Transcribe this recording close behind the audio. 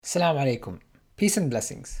Assalamu alaikum. Peace and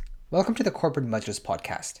blessings. Welcome to the Corporate Majlis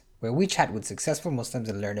podcast, where we chat with successful Muslims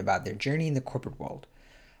and learn about their journey in the corporate world.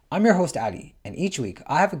 I'm your host Ali, and each week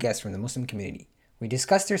I have a guest from the Muslim community. We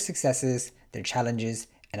discuss their successes, their challenges,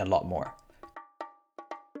 and a lot more.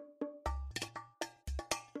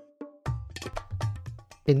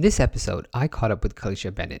 In this episode, I caught up with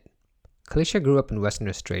Kalisha Bennett. Kalisha grew up in Western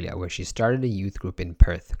Australia, where she started a youth group in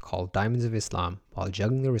Perth called Diamonds of Islam while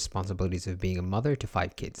juggling the responsibilities of being a mother to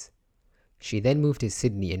 5 kids. She then moved to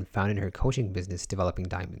Sydney and founded her coaching business, Developing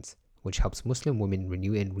Diamonds, which helps Muslim women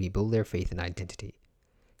renew and rebuild their faith and identity.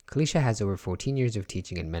 Kalisha has over 14 years of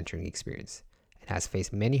teaching and mentoring experience and has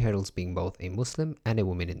faced many hurdles being both a Muslim and a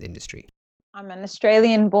woman in the industry. I'm an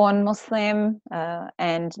Australian-born Muslim,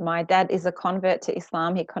 and my dad is a convert to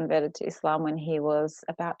Islam. He converted to Islam when he was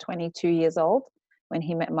about 22 years old. When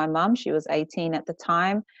he met my mum, she was 18 at the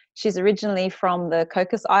time. She's originally from the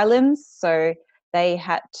Cocos Islands, so they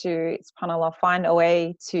had to, subhanAllah, find a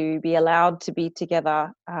way to be allowed to be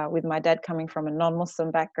together with my dad coming from a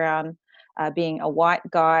non-Muslim background, being a white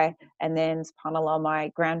guy, and then, subhanAllah, my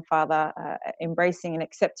grandfather embracing and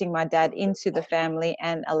accepting my dad into the family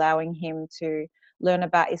and allowing him to learn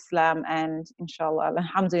about Islam, and inshallah,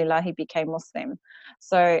 alhamdulillah, he became Muslim.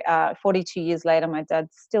 So 42 years later, my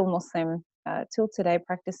dad's still Muslim till today,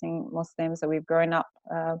 practicing Muslim. So we've grown up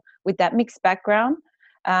with that mixed background,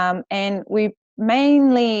 and we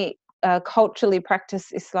mainly culturally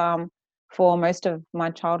practice Islam for most of my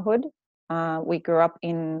childhood. We grew up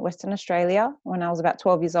in Western Australia. When I was about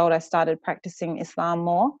 12 years old, I started practicing Islam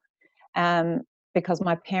more because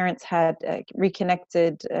my parents had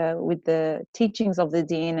reconnected with the teachings of the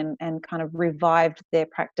deen and kind of revived their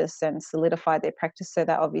practice and solidified their practice. So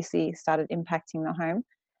that obviously started impacting the home.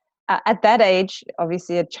 At that age,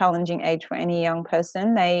 obviously a challenging age for any young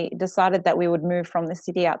person, they decided that we would move from the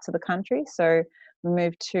city out to the country. So we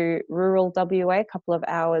moved to rural WA, a couple of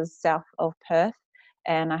hours south of Perth,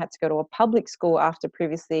 and I had to go to a public school after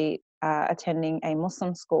previously attending a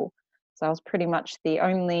Muslim school. So I was pretty much the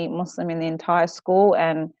only Muslim in the entire school,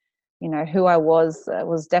 and who I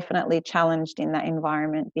was definitely challenged in that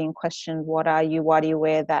environment, being questioned, what are you, why do you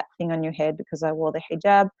wear that thing on your head, because I wore the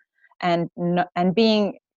hijab, and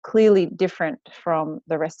being clearly different from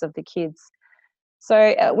the rest of the kids.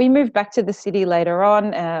 So we moved back to the city later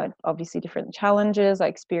on, obviously different challenges. I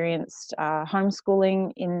experienced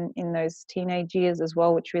homeschooling in those teenage years as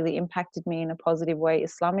well, which really impacted me in a positive way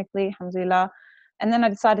Islamically, alhamdulillah. And then I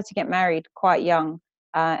decided to get married quite young,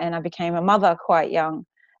 and I became a mother quite young.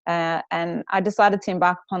 And I decided to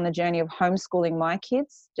embark upon the journey of homeschooling my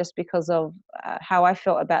kids just because of how I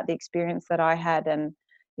felt about the experience that I had and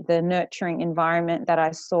the nurturing environment that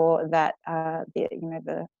I saw that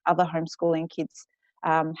the other homeschooling kids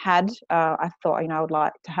had. I thought I would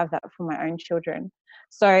like to have that for my own children.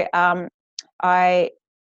 So I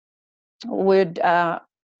would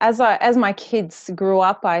as my kids grew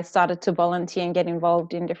up, I started to volunteer and get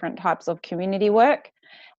involved in different types of community work,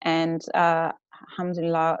 and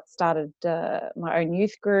alhamdulillah, started my own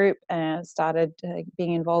youth group and started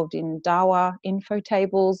being involved in dawah info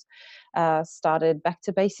tables, started back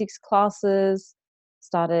to basics classes,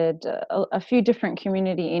 started a few different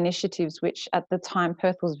community initiatives, which at the time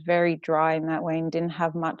Perth was very dry in that way and didn't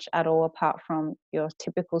have much at all apart from your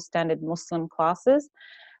typical standard Muslim classes.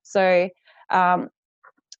 So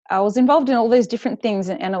I was involved in all those different things,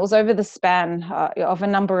 and it was over the span of a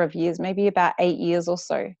number of years, maybe about 8 years or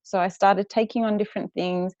so. So I started taking on different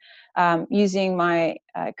things, using my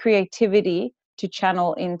creativity to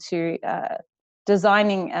channel into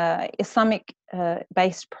designing Islamic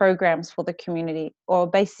based programs for the community, or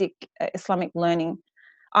basic Islamic learning.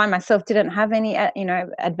 I myself didn't have any,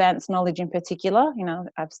 advanced knowledge in particular.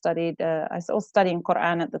 I've studied, I was studying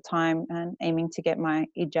Quran at the time and aiming to get my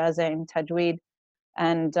ijazah in tajweed.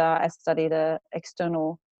 And I studied a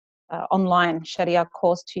external online Sharia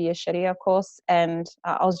course, 2-year Sharia course. And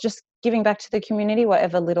I was just giving back to the community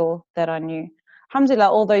whatever little that I knew. Alhamdulillah,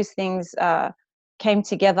 all those things came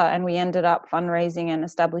together, and we ended up fundraising and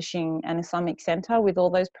establishing an Islamic center with all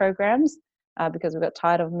those programs because we got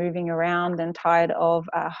tired of moving around and tired of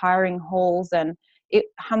hiring halls. And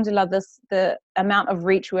alhamdulillah, the amount of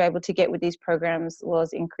reach we were able to get with these programs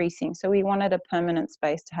was increasing. So we wanted a permanent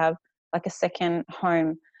space to have like a second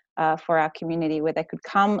home for our community, where they could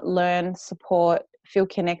come, learn, support, feel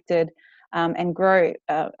connected, and grow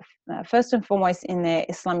first and foremost in their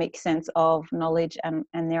Islamic sense of knowledge and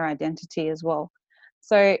their identity as well.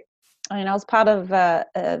 So I was part of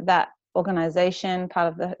that organization,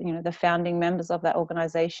 part of the founding members of that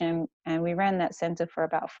organization, and we ran that center for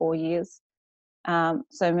about 4 years.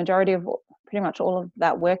 So majority of pretty much all of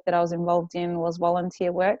that work that I was involved in was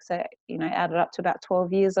volunteer work. So, added up to about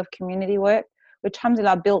 12 years of community work, which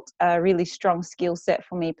alhamdulillah built a really strong skill set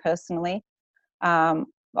for me personally.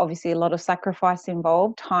 Obviously a lot of sacrifice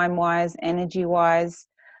involved, time-wise, energy-wise,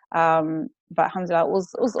 but alhamdulillah, it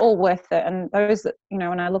was all worth it. And those,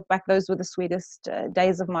 when I look back, those were the sweetest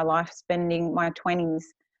days of my life, spending my 20s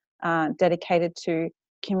dedicated to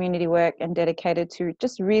community work and dedicated to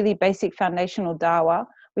just really basic foundational dawah,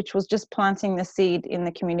 which was just planting the seed in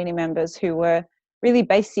the community members who were really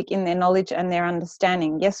basic in their knowledge and their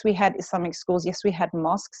understanding. Yes, we had Islamic schools, yes, we had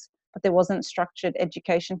mosques, but there wasn't structured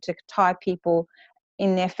education to tie people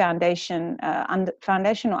in their foundational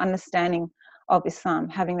understanding of Islam,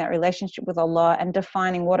 having that relationship with Allah and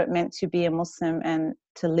defining what it meant to be a Muslim and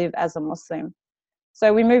to live as a Muslim.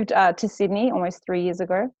 So we moved to Sydney almost 3 years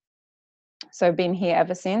ago. So I've been here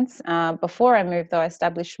ever since. Before I moved, though, I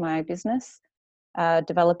established my business,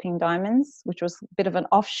 Developing Diamonds, which was a bit of an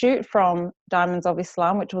offshoot from Diamonds of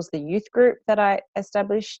Islam, which was the youth group that I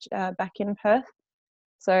established back in Perth.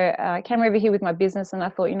 So I came over here with my business and I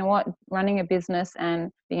thought, you know what, running a business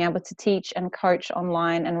and being able to teach and coach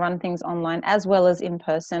online and run things online as well as in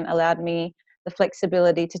person allowed me the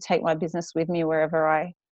flexibility to take my business with me wherever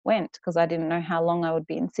I went, because I didn't know how long I would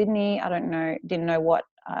be in Sydney. Didn't know what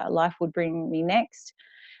life would bring me next.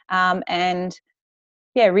 And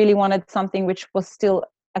yeah, really wanted something which was still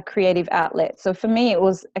a creative outlet. So for me, it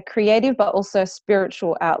was a creative but also a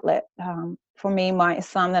spiritual outlet. For me, my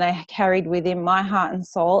Islam that I carried within my heart and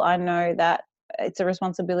soul, I know that it's a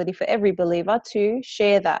responsibility for every believer to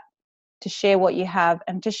share that, to share what you have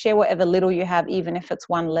and to share whatever little you have, even if it's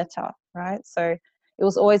one letter, right? So it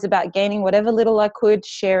was always about gaining whatever little I could,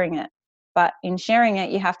 sharing it. But in sharing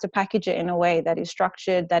it, you have to package it in a way that is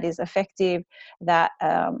structured, that is effective, that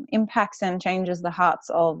impacts and changes the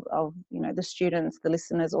hearts of the students, the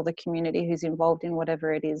listeners, or the community who's involved in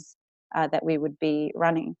whatever it is that we would be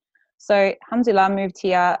running. So alhamdulillah, I moved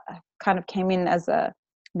here, kind of came in as the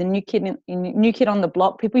new kid on the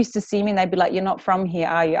block. People used to see me and they'd be like, "You're not from here,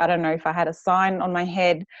 are you?" I don't know if I had a sign on my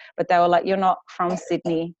head, but they were like, "You're not from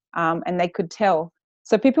Sydney," and they could tell.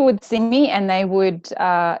 So people would see me and they would,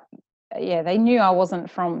 they knew I wasn't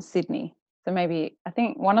from Sydney. So maybe, I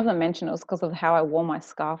think one of them mentioned it was because of how I wore my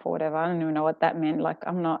scarf or whatever. I don't even know what that meant. Like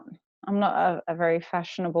I'm not a very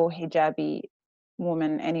fashionable hijabi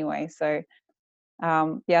woman anyway. So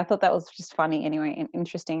I thought that was just funny anyway and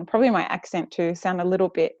interesting. Probably my accent too sound a little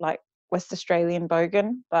bit like West Australian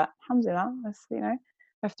bogan, but alhamdulillah, I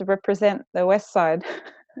have to represent the West Side.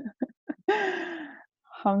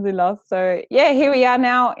 Alhamdulillah. So yeah, here we are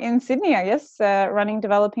now in Sydney, I guess, running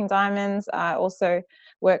Developing Diamonds. I also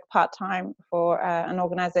work part-time for an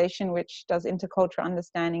organisation which does intercultural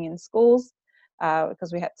understanding in schools,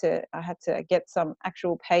 because I had to get some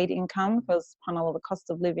actual paid income because subhanAllah, the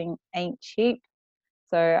cost of living ain't cheap.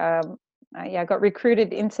 So I got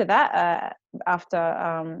recruited into that after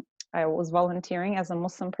I was volunteering as a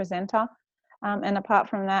Muslim presenter. And apart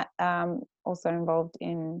from that, also involved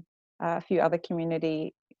in a few other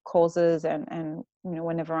community causes and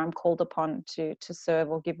whenever I'm called upon to serve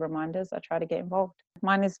or give reminders, I try to get involved.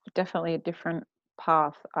 Mine is definitely a different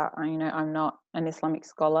path. I'm not an Islamic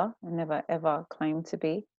scholar. I never ever claimed to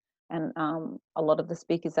be. And a lot of the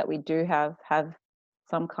speakers that we do have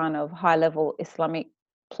some kind of high level Islamic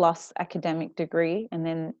plus academic degree, and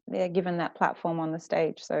then they're given that platform on the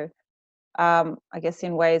stage. So I guess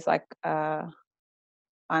in ways like I'm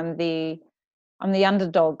the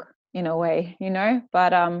underdog in a way,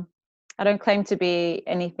 but I don't claim to be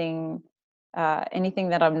anything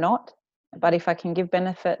that I'm not. But if I can give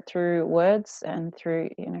benefit through words and through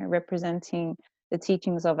representing the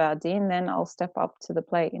teachings of our deen, then I'll step up to the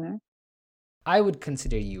plate. I would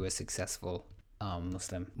consider you a successful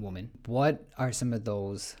Muslim woman. What are some of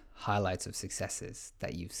those highlights of successes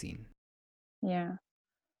that you've seen? Yeah.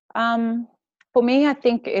 For me, I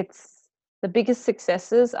think it's the biggest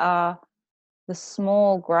successes are the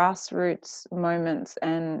small grassroots moments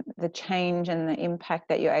and the change and the impact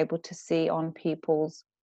that you're able to see on people's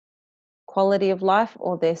quality of life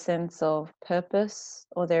or their sense of purpose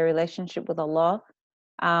or their relationship with Allah.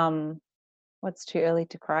 What's too early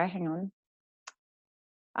to cry? Hang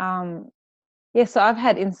on. So I've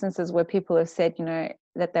had instances where people have said,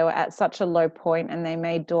 that they were at such a low point and they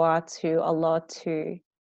made dua to Allah to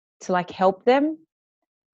like help them.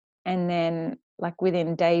 And then like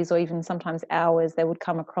within days or even sometimes hours, they would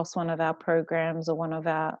come across one of our programs or one of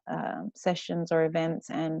our sessions or events,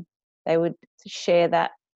 and they would share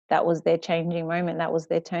that was their changing moment, that was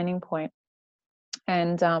their turning point.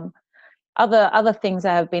 And other things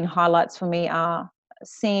that have been highlights for me are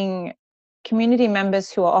seeing community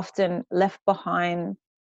members who are often left behind,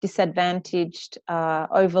 disadvantaged,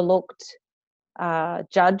 overlooked,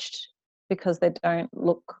 judged because they don't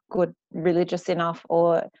look good, religious enough,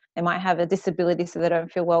 or they might have a disability so they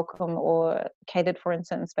don't feel welcome or catered for in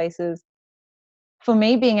certain spaces. For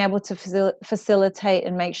me, being able to facilitate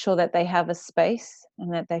and make sure that they have a space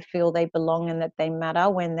and that they feel they belong and that they matter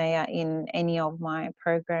when they are in any of my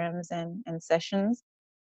programs and sessions,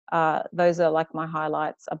 those are like my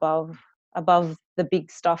highlights above the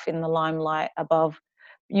big stuff in the limelight, above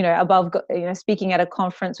speaking at a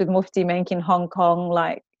conference with Mufti Menk in Hong Kong.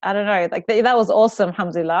 Like, I don't know, like that was awesome,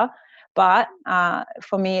 alhamdulillah. But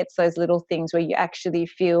for me, it's those little things where you actually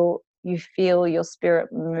feel your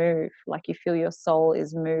spirit move, like you feel your soul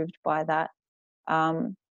is moved by that.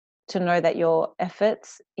 To know that your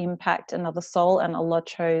efforts impact another soul and Allah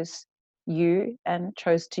chose you and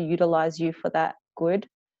chose to utilize you for that good.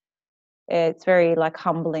 It's very like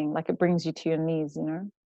humbling, like it brings you to your knees, you know.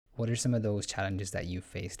 What are some of those challenges that you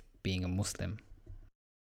faced being a Muslim?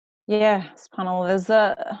 Yeah,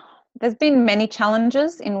 subhanAllah. There's been many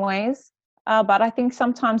challenges in ways, but I think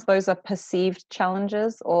sometimes those are perceived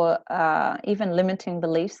challenges or even limiting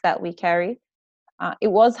beliefs that we carry. It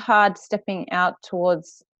was hard stepping out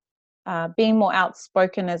towards being more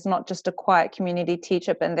outspoken as not just a quiet community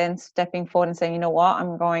teacher, but then stepping forward and saying, you know what,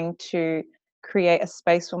 I'm going to create a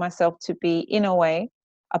space for myself to be, in a way,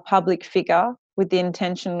 a public figure with the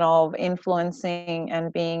intention of influencing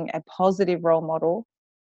and being a positive role model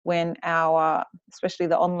when especially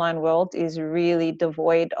the online world, is really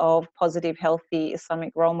devoid of positive, healthy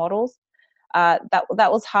Islamic role models. That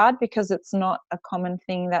was hard because it's not a common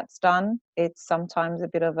thing that's done. It's sometimes a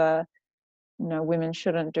bit of a, women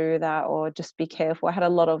shouldn't do that, or just be careful. I had a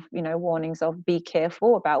lot of, warnings of be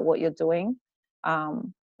careful about what you're doing.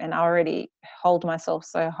 And I already hold myself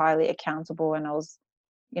so highly accountable, and I was,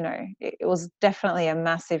 it was definitely a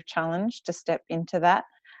massive challenge to step into that.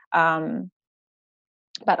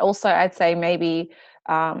 But also I'd say maybe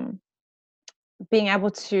um, being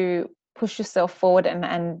able to push yourself forward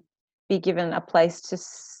and be given a place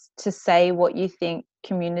to say what you think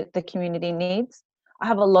the community needs. I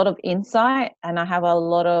have a lot of insight, and I have a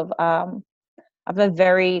lot of I have a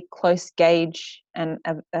very close gauge and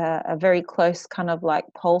a very close kind of like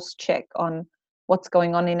pulse check on what's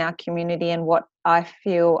going on in our community and what I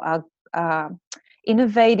feel are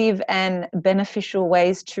innovative and beneficial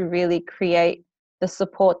ways to really create the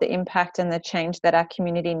support, the impact, and the change that our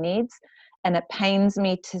community needs. And it pains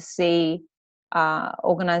me to see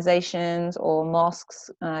organizations or mosques,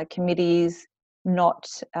 committees not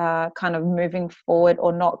kind of moving forward,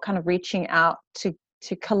 or not kind of reaching out to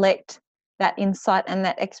collect that insight and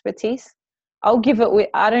that expertise. I'll give it,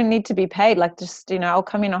 I don't need to be paid. Like, just, I'll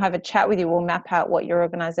come in, I'll have a chat with you. We'll map out what your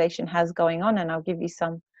organization has going on, and I'll give you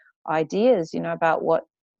some ideas, about what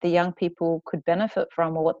the young people could benefit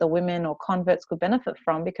from, or what the women or converts could benefit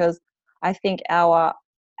from, because I think our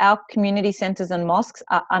community centers and mosques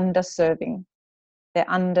are underserving. They're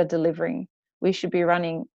under delivering. We should be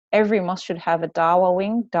running, every mosque should have a dawah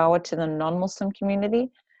wing, dawah to the non-Muslim community.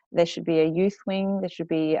 There should be a youth wing. There should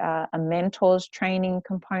be a mentors training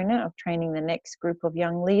component of training the next group of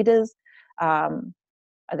young leaders.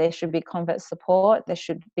 There should be convert support. There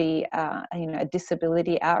should be, a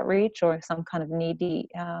disability outreach, or some kind of needy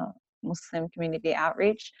Muslim community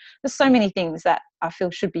outreach. There's so many things that I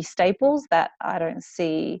feel should be staples that I don't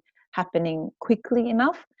see happening quickly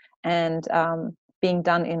enough, and being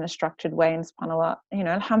done in a structured way. And subhanAllah,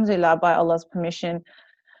 alhamdulillah, by Allah's permission,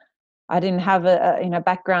 I didn't have a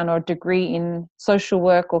background or degree in social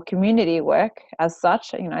work or community work as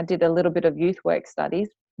such. I did a little bit of youth work studies,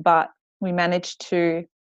 but we managed to,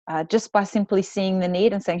 just by simply seeing the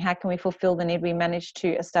need and saying, how can we fulfill the need, we managed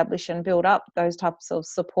to establish and build up those types of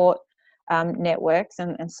support networks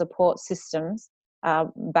and support systems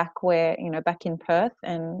back in Perth,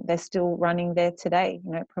 and they're still running there today,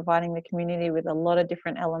 providing the community with a lot of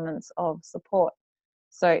different elements of support.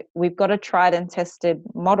 So we've got a tried and tested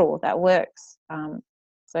model that works.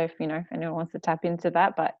 So if anyone wants to tap into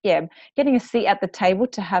that, but yeah, getting a seat at the table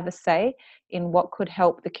to have a say in what could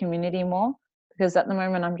help the community more, because at the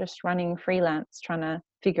moment I'm just running freelance, trying to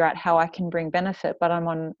figure out how I can bring benefit, but I'm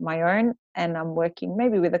on my own, and I'm working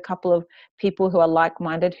maybe with a couple of people who are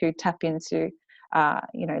like-minded, who tap into,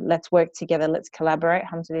 let's work together, let's collaborate,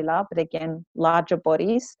 alhamdulillah. But again, larger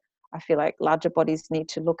bodies, I feel like larger bodies need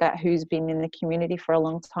to look at who's been in the community for a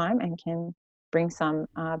long time and can bring some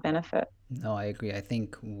benefit. No, I agree. I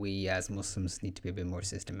think we as Muslims need to be a bit more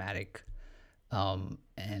systematic,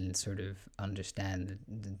 and sort of understand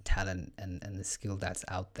the talent and the skill that's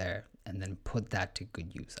out there, and then put that to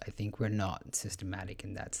good use. I think we're not systematic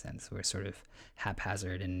in that sense. We're sort of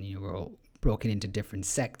haphazard, and we're all broken into different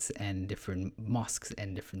sects and different mosques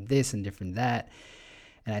and different this and different that.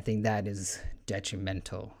 And I think that is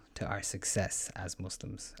detrimental to our success as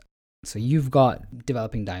Muslims. So you've got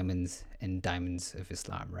Developing Diamonds and Diamonds of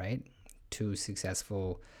Islam, right? Two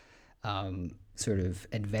successful sort of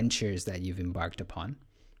adventures that you've embarked upon.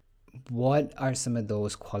 What are some of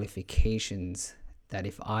those qualifications that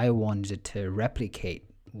if I wanted to replicate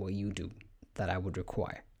what you do, that I would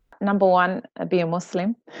require? Number one, be a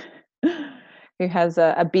Muslim who has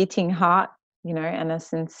a beating heart, and a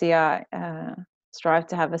sincere, strive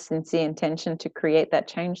to have a sincere intention to create that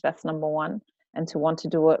change. That's number one. And to want to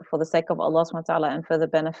do it for the sake of Allah subhanahu wa ta'ala and for the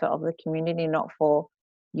benefit of the community, not for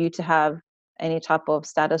you to have any type of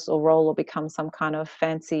status or role or become some kind of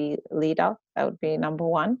fancy leader. That would be number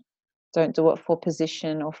one. Don't do it for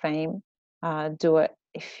position or fame. Do it.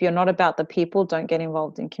 If you're not about the people, don't get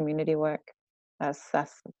involved in community work. That's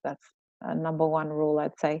a number one rule,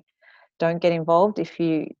 I'd say. Don't get involved if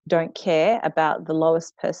you don't care about the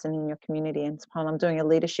lowest person in your community. And I'm doing a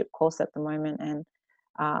leadership course at the moment, and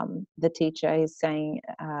the teacher is saying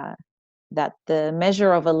that the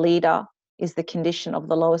measure of a leader is the condition of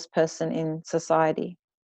the lowest person in society.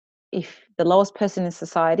 If the lowest person in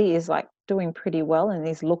society is like doing pretty well and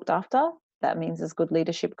is looked after, that means there's good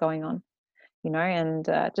leadership going on. And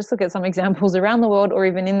just look at some examples around the world or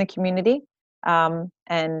even in the community,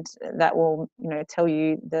 and that will, tell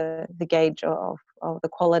you the gauge of the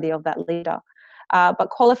quality of that leader. But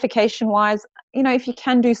qualification-wise, if you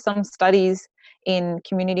can do some studies in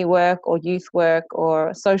community work or youth work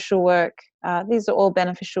or social work, these are all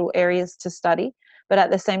beneficial areas to study. But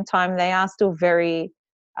at the same time, they are still very,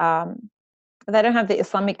 they don't have the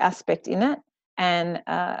Islamic aspect in it. And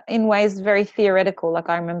in ways very theoretical. Like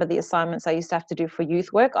I remember the assignments I used to have to do for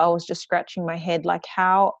youth work, I was just scratching my head, like,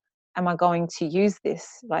 how am I going to use this?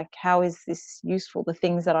 Like, how is this useful, the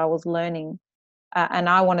things that I was learning? And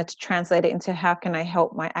I wanted to translate it into how can I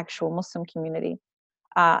help my actual Muslim community.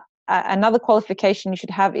 Another qualification you should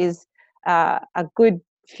have is a good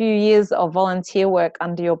few years of volunteer work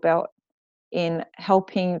under your belt in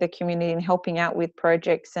helping the community and helping out with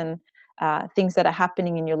projects and things that are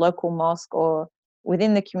happening in your local mosque or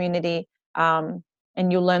within the community,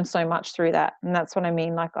 and you'll learn so much through that. And that's what I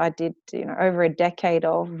mean. Like I did, over a decade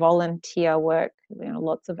of volunteer work,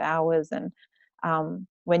 lots of hours. And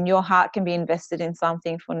when your heart can be invested in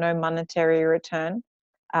something for no monetary return,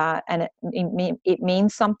 and it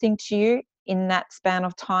means something to you in that span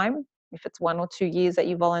of time, if it's 1 or 2 years that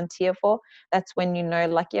you volunteer for, that's when you know,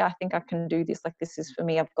 like, yeah, I think I can do this. Like, this is for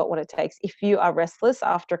me. I've got what it takes. If you are restless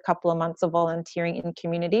after a couple of months of volunteering in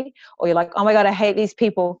community, or you're like, oh my God, I hate these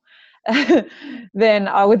people, then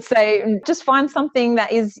I would say just find something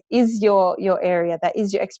that is your area, that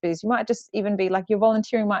is your expertise. You might just even be like, your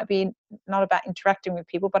volunteering might be not about interacting with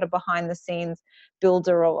people, but a behind the scenes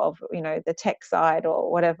builder of the tech side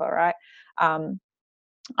or whatever, right?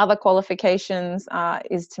 Other qualifications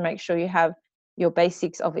is to make sure you have your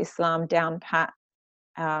basics of Islam down pat.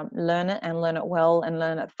 Learn it and learn it well and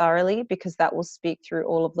learn it thoroughly, because that will speak through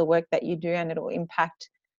all of the work that you do, and it will impact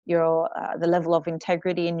your the level of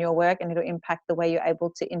integrity in your work, and it'll impact the way you're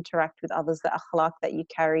able to interact with others, the akhlaq that you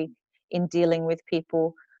carry in dealing with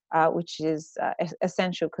people, which is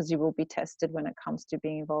essential, because you will be tested when it comes to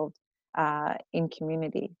being involved in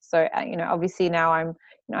community. So obviously now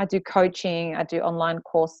I do coaching, I do online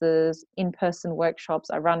courses, in-person workshops,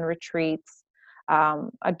 I run retreats,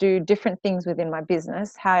 I do different things within my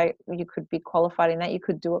business. How you could be qualified in that, you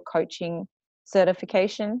could do a coaching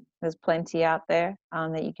certification. There's plenty out there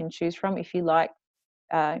that you can choose from if you like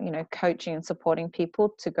coaching and supporting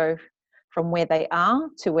people to go from where they are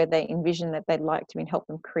to where they envision that they'd like to be, and help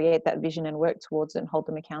them create that vision and work towards it and hold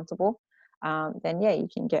them accountable. Then yeah, you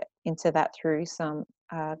can get into that through some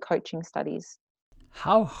coaching studies.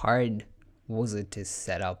 How hard was it to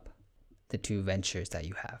set up the two ventures that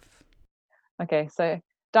you have? Okay, so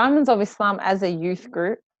Diamonds of Islam as a youth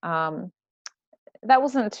group, that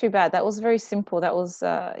wasn't too bad. That was very simple. That was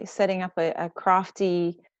setting up a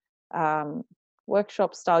crafty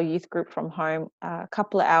workshop style youth group from home, a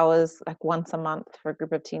couple of hours, like once a month, for a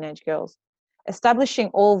group of teenage girls. Establishing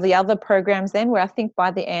all the other programs then, where I think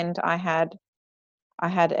by the end I had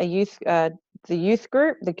a youth, the youth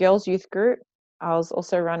group, the girls' youth group. I was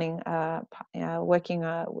also running, working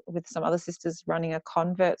with some other sisters, running a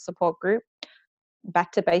convert support group,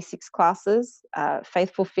 back to basics classes,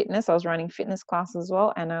 faithful fitness. I was running fitness classes as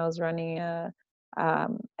well, and I was running a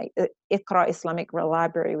Iqra Islamic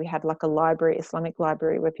library. We had like a library, Islamic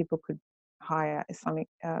library, where people could hire Islamic,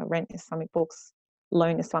 rent Islamic books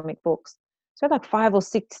loan Islamic books. So I had like 5 or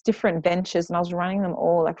 6 different ventures, and I was running them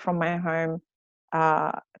all like from my home.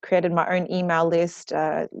 Created my own email list,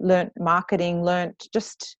 learnt marketing, learnt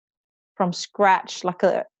just from scratch.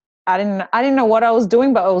 I didn't know what I was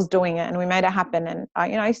doing, but I was doing it, and we made it happen. And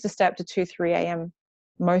I used to stay up to 2-3 a.m.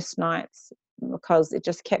 most nights because it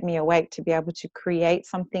just kept me awake to be able to create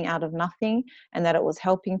something out of nothing, and that it was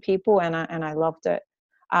helping people, and I loved it.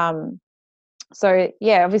 So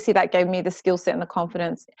yeah, obviously that gave me the skill set and the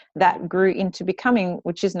confidence that grew into becoming,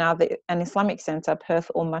 which is now an Islamic center, Perth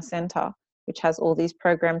Ummah Center, which has all these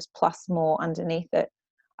programs plus more underneath it.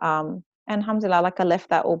 And alhamdulillah, like I left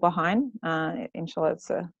that all behind. Inshallah, it's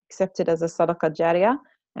accepted as a sadaqah jariyah.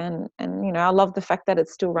 And I love the fact that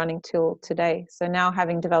it's still running till today. So now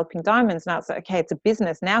having Developing Diamonds, now it's like, okay, it's a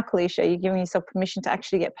business. Now, Kalisha, you're giving yourself permission to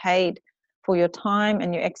actually get paid for your time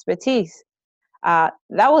and your expertise. That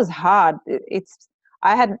was hard.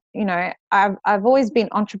 I've always been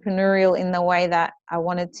entrepreneurial in the way that I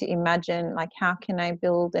wanted to imagine, like, how can I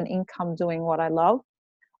build an income doing what I love?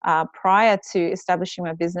 Prior to establishing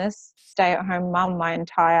my business, stay-at-home mum my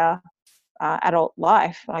entire adult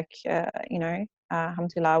life.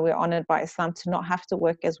 Alhamdulillah, we're honored by Islam to not have to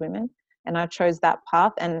work as women, and I chose that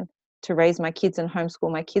path and to raise my kids and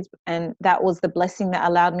homeschool my kids, and that was the blessing that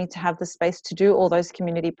allowed me to have the space to do all those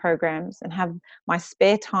community programs and have my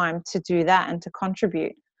spare time to do that and to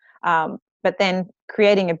contribute. But then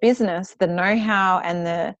creating a business, the know-how and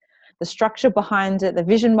the structure behind it, the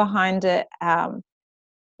vision behind it,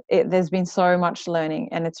 there's been so much learning,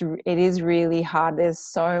 and it is really hard. There's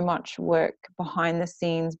so much work behind the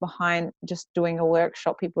scenes, behind just doing a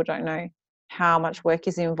workshop. People don't know how much work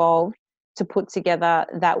is involved to put together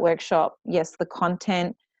that workshop. Yes, the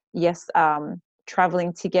content, yes,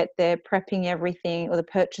 traveling to get there, prepping everything, or the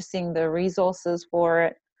purchasing the resources for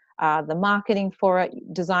it, the marketing for it,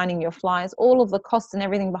 designing your flyers, all of the costs and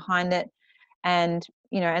everything behind it. And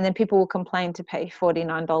and then people will complain to pay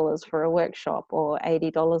 $49 for a workshop or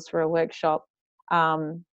 $80 for a workshop,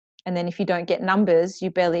 and then if you don't get numbers,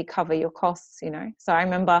 you barely cover your costs. So I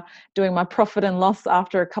remember doing my profit and loss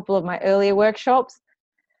after a couple of my earlier workshops,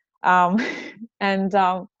 and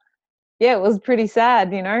yeah, it was pretty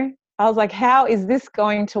sad. I was like, how is this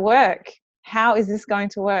going to work? How is this going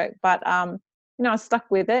to work? But I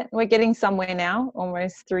stuck with it. We're getting somewhere now,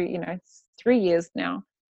 almost it's 3 years now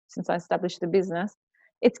since I established the business.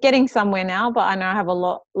 It's getting somewhere now, but I know I have a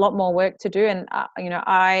lot more work to do. And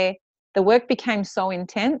the work became so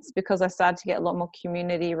intense because I started to get a lot more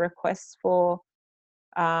community requests for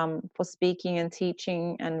speaking and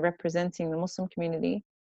teaching and representing the Muslim community.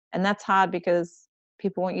 And that's hard because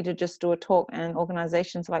people want you to just do a talk, and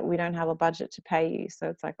organizations are like, we don't have a budget to pay you. So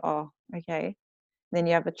it's like, oh, okay. Then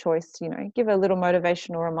you have a choice to, give a little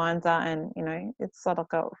motivational reminder, and, it's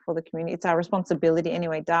sadaqah for the community. It's our responsibility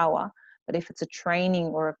anyway, dawah. But if it's a training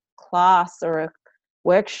or a class or a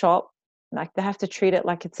workshop, like, they have to treat it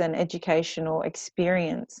like it's an educational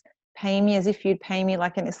experience. Pay me as if you'd pay me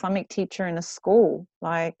like an Islamic teacher in a school.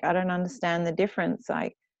 Like, I don't understand the difference.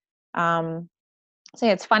 Like, so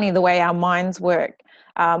yeah, it's funny the way our minds work.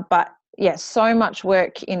 But yeah, so much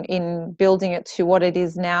work in building it to what it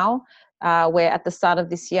is now. Where at the start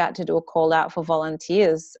of this year I had to do a call out for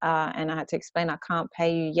volunteers, and I had to explain, I can't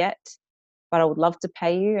pay you yet, but I would love to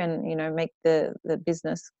pay you, and make the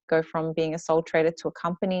business go from being a sole trader to a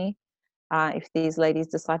company. If these ladies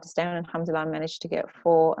decide to stay on, alhamdulillah, I managed to get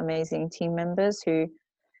 4 amazing team members who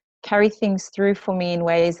carry things through for me in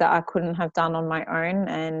ways that I couldn't have done on my own.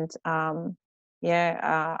 And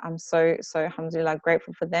I'm so alhamdulillah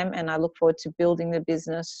grateful for them, and I look forward to building the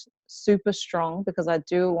business super strong, because I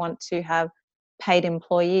do want to have paid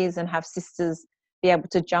employees and have sisters be able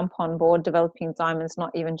to jump on board Developing Diamonds,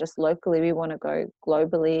 not even just locally. We want to go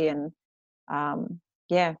globally, and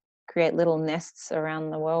create little nests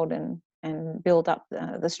around the world, and build up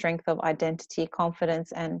the strength of identity,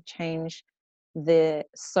 confidence, and change the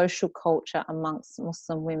social culture amongst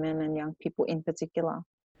Muslim women and young people in particular.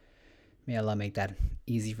 May Allah make that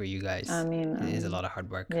easy for you guys. I mean, it is a lot of hard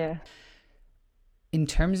work. Yeah. In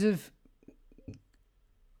terms of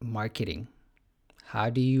marketing, how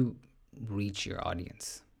do you reach your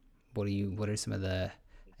audience? What are some of the,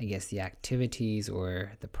 I guess, the activities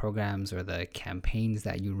or the programs or the campaigns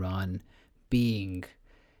that you run, being,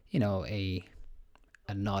 a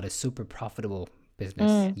not a super profitable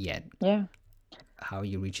business yet? Yeah. How are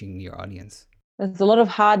you reaching your audience? There's a lot of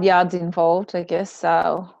hard yards involved, I guess.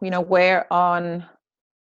 We're on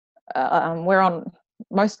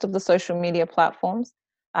most of the social media platforms.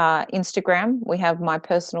 Instagram, we have my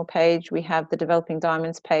personal page, we have the Developing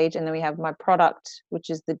Diamonds page, and then we have my product, which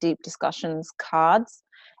is the Deep Discussions cards.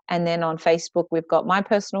 And then on Facebook, we've got my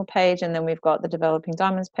personal page, and then we've got the Developing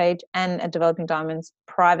Diamonds page and a Developing Diamonds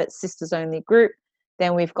private sisters only group.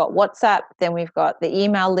 Then we've got WhatsApp, then we've got the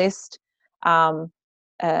email list.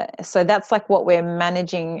 So that's like what we're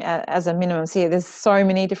managing as a minimum. So yeah, there's so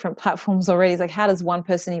many different platforms already. It's like, how does one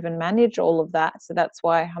person even manage all of that? So that's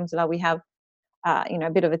why, alhamdulillah, we have a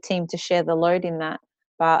bit of a team to share the load in that.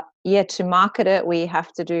 But yeah, to market it, we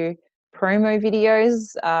have to do promo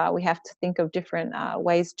videos. We have to think of different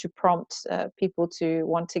ways to prompt people to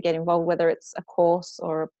want to get involved, whether it's a course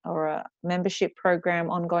or a membership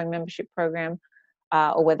program, ongoing membership program,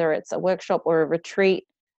 or whether it's a workshop or a retreat.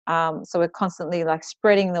 So we're constantly like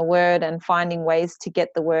spreading the word and finding ways to get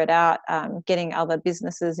the word out, getting other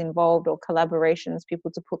businesses involved or collaborations,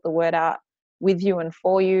 people to put the word out with you and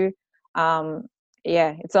for you.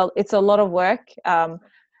 Yeah, it's a lot of work.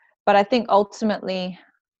 But I think ultimately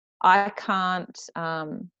I can't,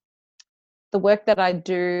 the work that I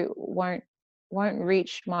do won't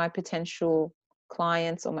reach my potential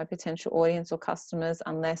clients or my potential audience or customers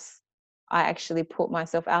unless I actually put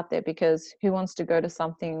myself out there, because who wants to go to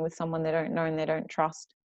something with someone they don't know and they don't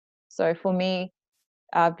trust? So for me,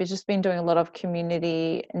 I've just been doing a lot of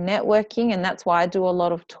community networking, and that's why I do a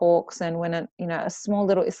lot of talks. And when a small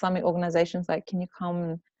little Islamic organization's like, can you come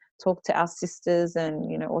and talk to our sisters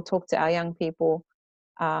and or talk to our young people?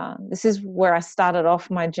 This is where I started off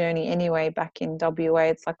my journey anyway, back in WA.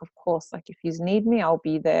 It's like, of course, like if you need me, I'll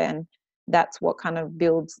be there. And that's what kind of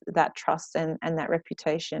builds that trust and that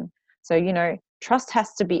reputation. So, trust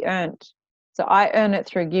has to be earned. So I earn it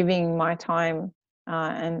through giving my time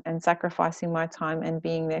and sacrificing my time and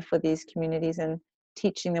being there for these communities and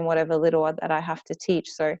teaching them whatever little that I have to teach.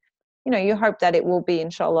 So, you hope that it will be,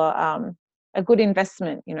 inshallah, a good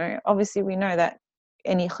investment. Obviously we know that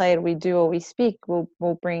any khair we do or we speak will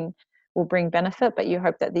bring benefit, but you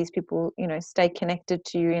hope that these people stay connected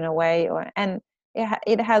to you in a way, and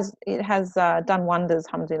it has done wonders,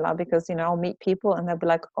 alhamdulillah, because I'll meet people and they'll be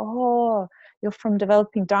like, oh, you're from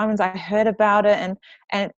Developing Diamonds, I heard about it,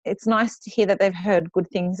 and it's nice to hear that they've heard good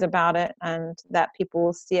things about it and that people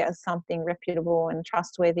will see it as something reputable and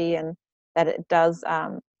trustworthy, and that it does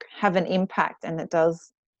have an impact and it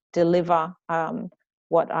does deliver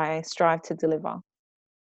what I strive to deliver.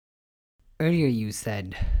 Earlier you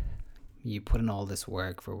said you put in all this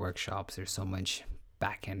work for workshops. There's so much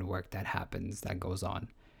back-end work that goes on.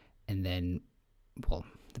 And then, well,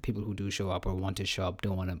 the people who do show up or want to show up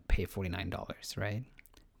don't want to pay $49, right?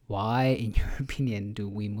 Why, in your opinion, do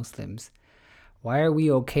we Muslims, why are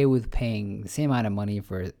we okay with paying the same amount of money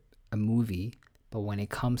for a movie, but when it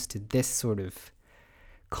comes to this sort of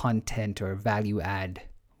content or value add,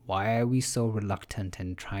 why are we so reluctant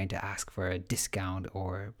and trying to ask for a discount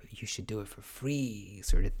or you should do it for free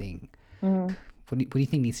sort of thing? What do you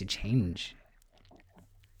think needs to change?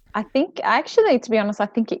 I think, actually, to be honest, I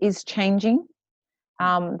think it is changing.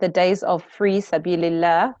 The days of free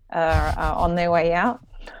sabilillah are on their way out.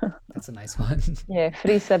 That's a nice one. Yeah,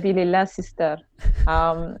 free sabilillah, sister.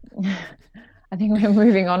 I think we're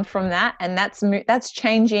moving on from that, and that's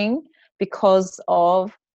changing because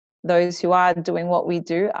of those who are doing what we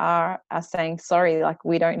do are saying, sorry, like,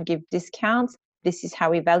 we don't give discounts. This is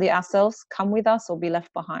how we value ourselves. Come with us or be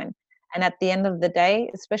left behind. And at the end of the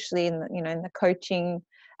day, especially in the coaching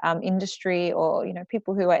industry, or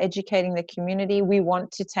people who are educating the community, we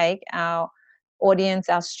want to take our audience,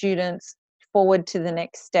 our students, forward to the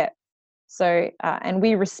next step. So, and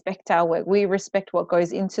we respect our work. We respect what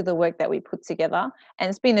goes into the work that we put together. And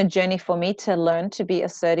it's been a journey for me to learn to be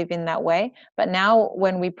assertive in that way. But now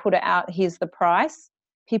when we put it out, here's the price,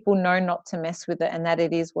 people know not to mess with it and that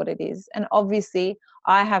it is what it is. And obviously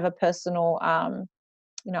I have a personal,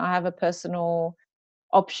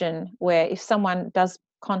 option where if someone does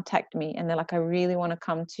contact me and they're like, I really want to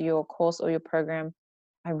come to your course or your program,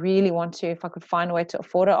 I really want to, if I could find a way to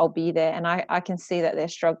afford it, I'll be there. And I can see that they're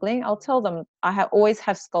struggling. I'll tell them I always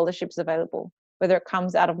have scholarships available, whether it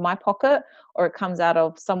comes out of my pocket or it comes out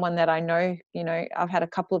of someone that I know. I've had a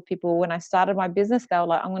couple of people, when I started my business, they were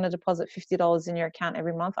like, I'm going to deposit $50 in your account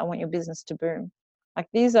every month. I want your business to boom. Like,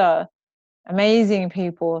 these are amazing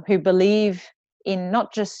people who believe in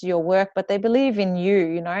not just your work, but they believe in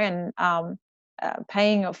you, and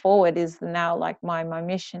paying it forward is now like my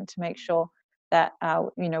mission, to make sure that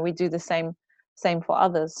we do the same for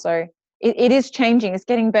others. So it is changing. It's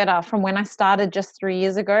getting better from when I started just 3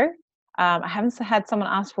 years ago. I haven't had someone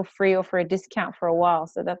ask for free or for a discount for a while,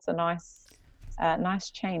 so that's a nice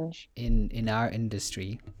change. In our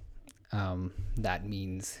industry, that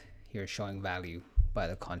means you're showing value by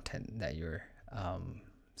the content that you're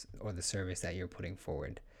or the service that you're putting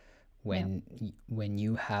forward. When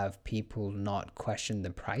you have people not question the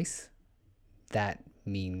price, that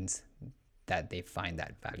means that they find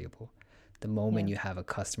that valuable. The moment you have a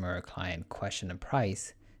customer or a client question the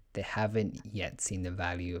price, they haven't yet seen the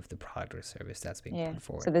value of the product or service that's being put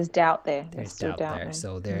forward. So there's doubt there. There's still doubt there. there.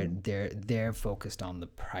 So they're focused on the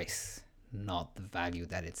price, not the value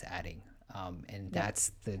that it's adding. And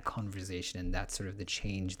that's the conversation, and that's sort of the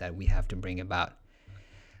change that we have to bring about.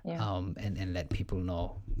 And let people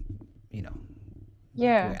know,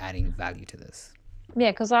 we're adding value to this.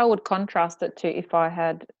 Yeah, because I would contrast it to if I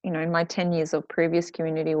had, in my 10 years of previous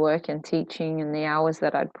community work and teaching and the hours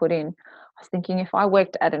that I'd put in, I was thinking if I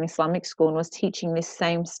worked at an Islamic school and was teaching this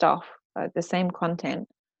same stuff, the same content,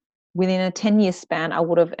 within a 10-year span, I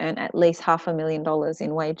would have earned at least $500,000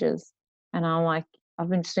 in wages. And I'm like, I've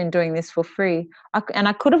just been doing this for free. And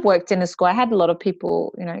I could have worked in a school. I had a lot of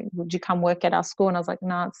people, would you come work at our school? And I was like,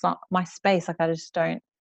 no, it's not my space. Like, I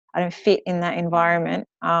don't fit in that environment.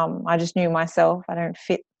 I just knew myself. I don't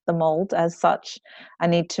fit the mold as such. I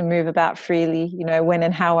need to move about freely, when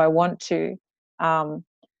and how I want to.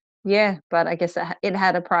 But I guess it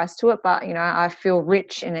had a price to it. But, I feel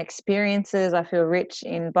rich in experiences. I feel rich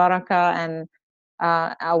in barakah, and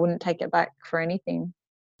I wouldn't take it back for anything.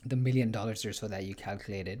 The $1 million or so that you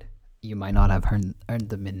calculated, you might not have earned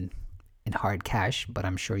them in hard cash, but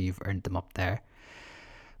I'm sure you've earned them up there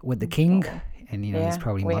with the king. And, he's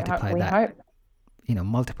probably multiplied that,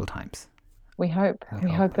 multiple times. We hope. We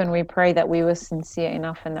hope and we pray that we were sincere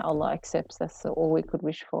enough and that Allah accepts. That's all we could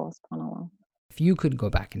wish for, subhanAllah. If you could go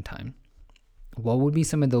back in time, what would be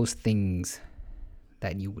some of those things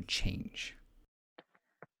that you would change?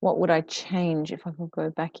 What would I change if I could go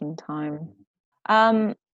back in time?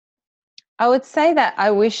 I would say that I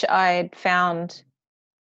wish I'd found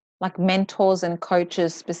like mentors and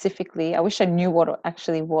coaches specifically. I wish I knew what it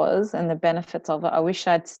actually was and the benefits of it. I wish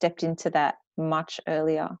I'd stepped into that much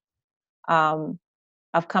earlier.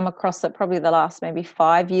 I've come across it probably the last maybe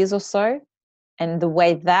 5 years or so, and the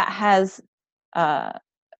way that has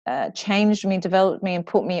changed me, developed me, and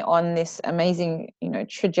put me on this amazing,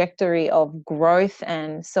 trajectory of growth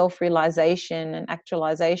and self-realization and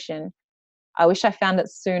actualization. I wish I found it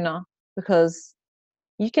sooner, because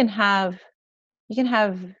you can have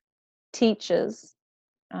teachers,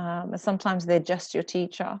 sometimes they're just your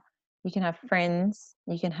teacher. You can have friends,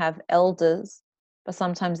 you can have elders, but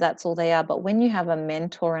sometimes that's all they are. But when you have a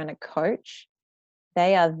mentor and a coach,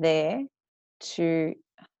 they are there to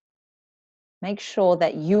make sure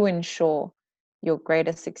that you ensure your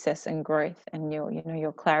greater success and growth and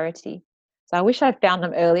your clarity. So I wish I found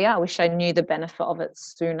them earlier. I wish I knew the benefit of it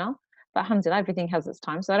sooner. But alhamdulillah, everything has its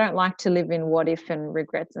time. So I don't like to live in what if and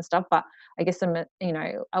regrets and stuff. But I guess I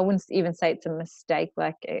wouldn't even say it's a mistake.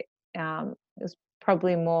 Like it was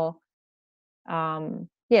probably more,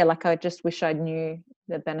 like I just wish I knew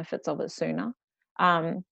the benefits of it sooner.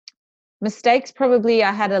 Mistakes, probably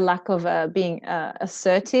I had a lack of being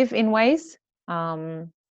assertive in ways.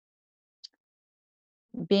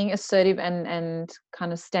 Being assertive and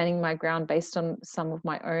kind of standing my ground based on some of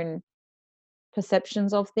my own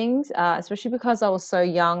perceptions of things, especially because I was so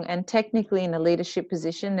young and technically in a leadership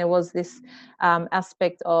position. There was this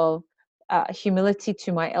aspect of humility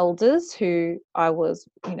to my elders who I was,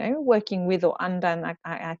 working with or under. And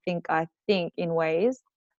I think in ways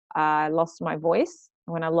I lost my voice.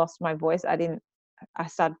 When I lost my voice, I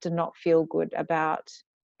started to not feel good about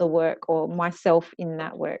the work or myself in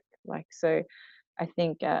that work. So I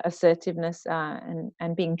think assertiveness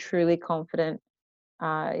and being truly confident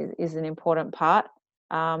is an important part.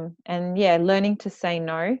 Learning to say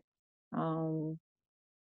no.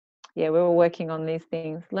 We were working on these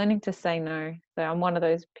things, learning to say no. So I'm one of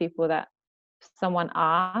those people that if someone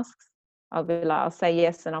asks, I'll say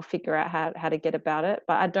yes, and I'll figure out how to get about it.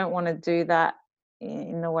 But I don't want to do that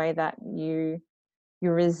in the way that you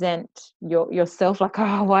resent yourself, like,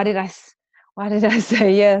 oh, why did I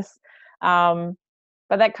say yes?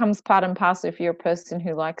 But that comes part and parcel. If you're a person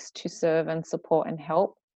who likes to serve and support and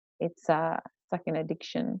help, it's like an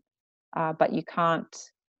addiction. But you can't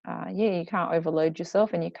overload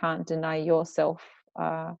yourself, and you can't deny yourself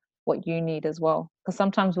what you need as well. Because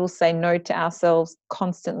sometimes we'll say no to ourselves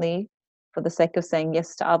constantly for the sake of saying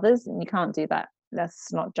yes to others, and you can't do that.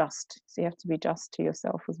 That's not just. So you have to be just to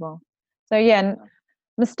yourself as well. So and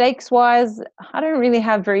mistakes wise, I don't really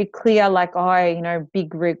have very clear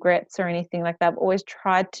big regrets or anything like that. I've always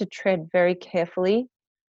tried to tread very carefully.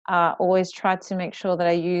 Always tried to make sure that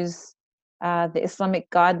I use the Islamic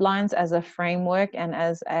guidelines as a framework and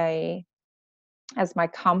as my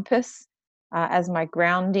compass, as my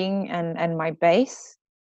grounding and my base,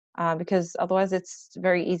 because otherwise it's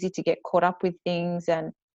very easy to get caught up with things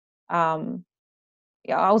and Um,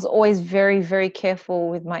 yeah, I was always very, very careful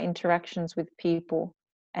with my interactions with people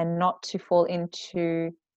and not to fall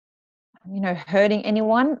into, hurting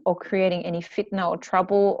anyone or creating any fitna or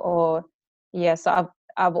trouble or yeah. So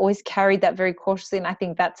I've always carried that very cautiously, and I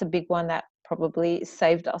think that's a big one that probably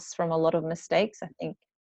saved us from a lot of mistakes. I think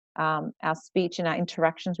our speech and our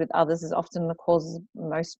interactions with others is often the cause of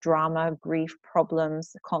most drama, grief,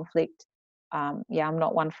 problems, conflict. Yeah, I'm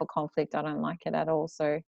not one for conflict. I don't like it at all.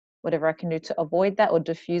 So whatever I can do to avoid that or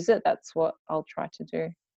diffuse it, that's what I'll try to do.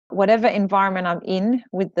 Whatever environment I'm in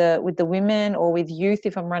with the women or with youth,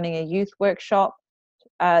 if I'm running a youth workshop,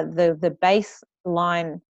 the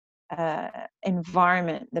baseline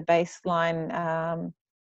environment, the baseline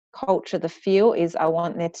culture, the feel is I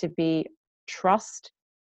want there to be trust,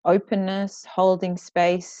 openness, holding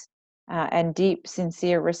space, and deep,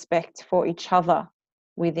 sincere respect for each other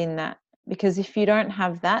within that. Because if you don't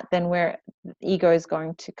have that, then where ego is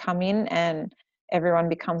going to come in and everyone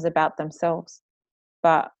becomes about themselves.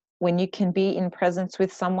 But when you can be in presence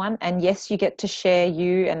with someone, and yes, you get to share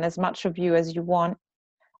you and as much of you as you want,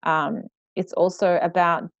 um, it's also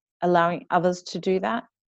about allowing others to do that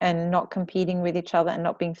and not competing with each other and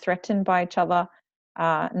not being threatened by each other,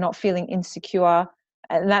 not feeling insecure.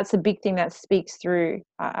 And that's a big thing that speaks through.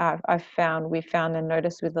 We found and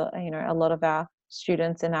noticed with a lot of our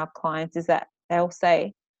students and our clients is that they'll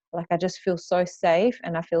say, like, I just feel so safe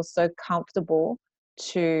and I feel so comfortable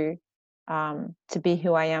to to be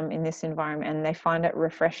who I am in this environment, and they find it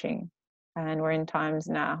refreshing. And we're in times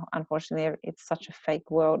now, unfortunately, it's such a fake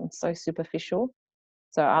world and so superficial.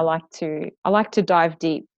 So I like to dive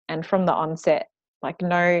deep, and from the onset, like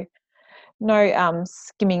no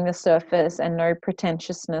skimming the surface and no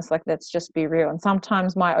pretentiousness, like let's just be real. And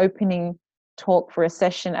sometimes my opening talk for a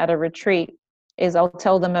session at a retreat is I'll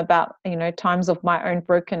tell them about times of my own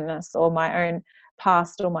brokenness or my own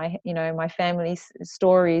past or my family's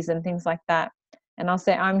stories and things like that. And I'll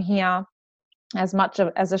say, I'm here as much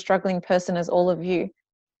as a struggling person as all of you,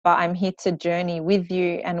 but I'm here to journey with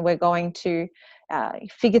you, and we're going to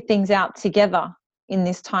figure things out together in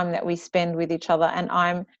this time that we spend with each other. And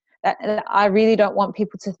I really don't want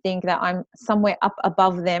people to think that I'm somewhere up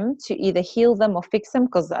above them to either heal them or fix them,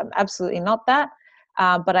 because I'm absolutely not that.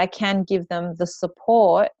 But I can give them the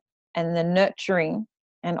support and the nurturing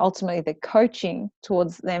and ultimately the coaching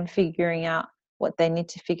towards them figuring out what they need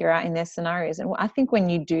to figure out in their scenarios. And I think when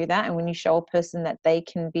you do that and when you show a person that they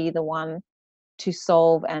can be the one to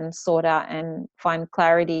solve and sort out and find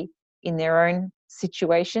clarity in their own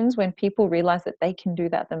situations, when people realize that they can do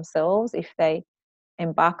that themselves, if they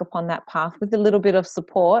embark upon that path with a little bit of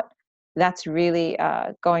support, that's really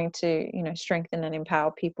going to strengthen and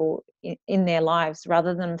empower people in their lives,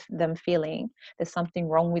 rather than them feeling there's something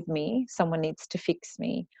wrong with me, someone needs to fix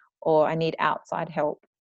me, or I need outside help.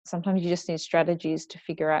 Sometimes you just need strategies to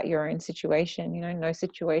figure out your own situation. No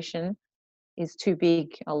situation is too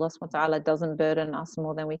big. Allah subhanahu wa ta'ala doesn't burden us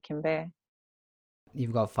more than we can bear.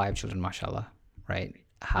 You've got 5 children, mashallah, right?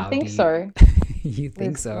 I How do think you so. you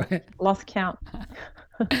think so? Lost count.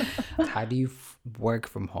 How do you work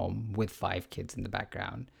from home with 5 kids in the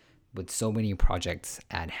background, with so many projects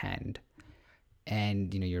at hand?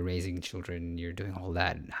 And you're raising children, you're doing all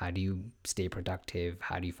that. How do you stay productive?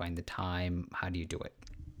 How do you find the time? How do you do it?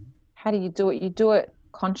 How do you do it? You do it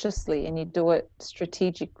consciously and you do it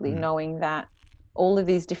strategically, knowing that all of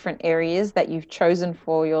these different areas that you've chosen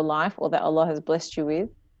for your life or that Allah has blessed you with,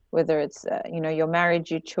 whether it's your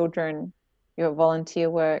marriage, your children, your volunteer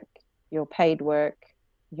work, your paid work,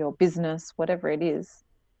 your business, whatever it is,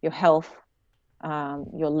 your health,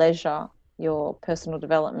 your leisure, your personal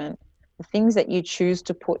development, the things that you choose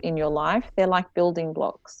to put in your life, they're like building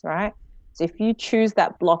blocks, right? So if you choose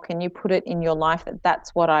that block and you put it in your life that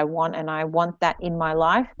that's what I want and I want that in my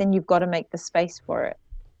life, then you've got to make the space for it.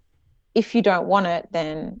 If you don't want it,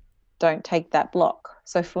 then don't take that block.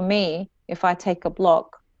 So for me, if I take a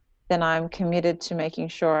block, then I'm committed to making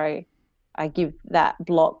sure I give that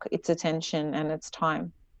block its attention and its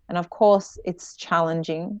time. And of course, it's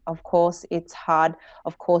challenging. Of course, it's hard.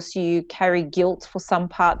 Of course, you carry guilt for some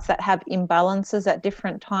parts that have imbalances at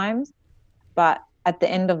different times. But at the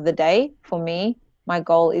end of the day, for me, my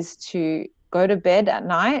goal is to go to bed at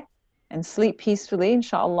night and sleep peacefully,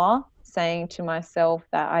 inshallah, saying to myself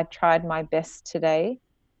that I tried my best today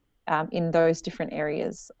in those different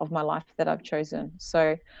areas of my life that I've chosen.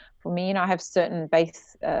 So for me, I have certain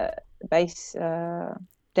base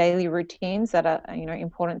daily routines that are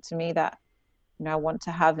important to me that I want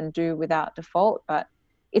to have and do without default. But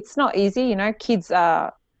it's not easy. Kids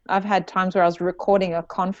are. I've had times where I was recording a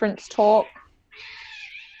conference talk.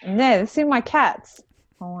 And there, see my cats.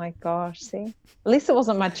 Oh my gosh, see? At least it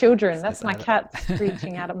wasn't my children. So That's my sad. cat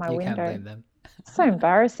screeching out of my You can't window. blame them. So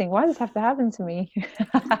embarrassing. Why does this have to happen to me?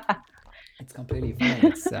 It's completely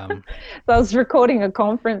fine. It's So I was recording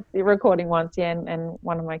once, yeah, and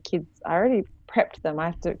one of my kids, I already prepped them. I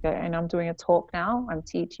have to go, and I'm doing a talk now. I'm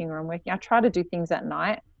teaching or I'm working. I try to do things at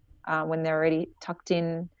night when they're already tucked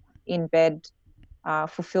in bed,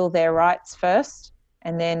 fulfill their rights first.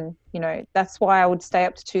 And then, that's why I would stay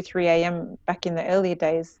up to 2, 3 a.m. back in the earlier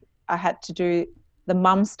days. I had to do the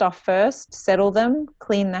mum stuff first, settle them,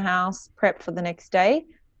 clean the house, prep for the next day.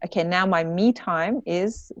 Okay, now my me time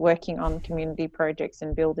is working on community projects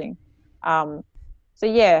and building. So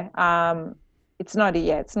yeah, it's not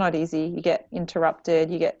easy. You get interrupted,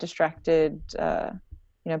 you get distracted,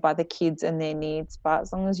 by the kids and their needs. But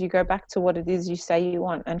as long as you go back to what it is you say you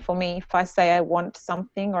want, and for me, if I say I want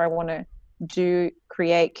something or I want to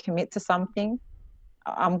commit to something,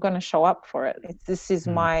 I'm going to show up for it. This is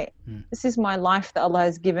my life that Allah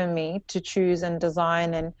has given me to choose and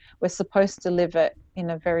design, and we're supposed to live it in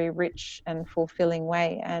a very rich and fulfilling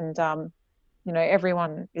way. And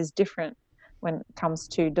everyone is different when it comes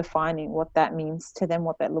to defining what that means to them,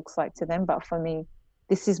 what that looks like to them. But for me,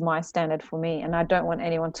 this is my standard for me, and I don't want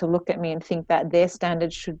anyone to look at me and think that their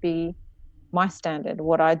standard should be my standard,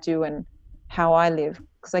 what I do and how I live.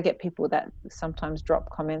 Because I get people that sometimes drop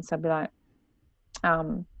comments. I'd be like,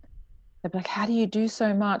 they'd be like, how do you do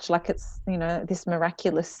so much? Like it's, this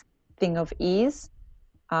miraculous thing of ease.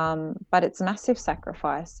 But it's massive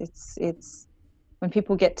sacrifice. It's when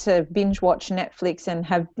people get to binge watch Netflix and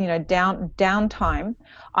have, downtime,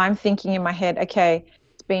 I'm thinking in my head, okay,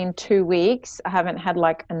 it's been 2 weeks. I haven't had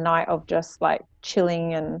like a night of just like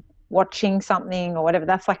chilling and watching something or whatever.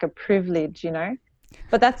 That's like a privilege,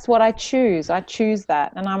 but that's what I choose. I choose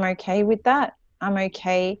that, and I'm okay with that. I'm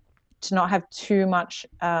okay to not have too much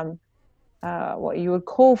what you would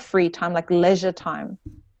call free time, like leisure time.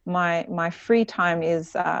 My free time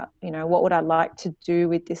is what would I like to do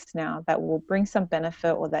with this now that will bring some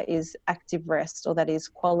benefit, or that is active rest, or that is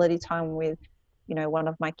quality time with one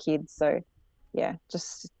of my kids. So yeah,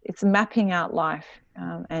 just it's mapping out life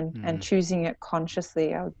and choosing it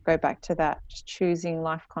consciously. I would go back to that, just choosing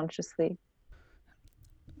life consciously.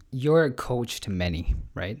 You're a coach to many,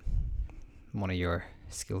 right? One of your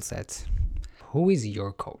skill sets. Who is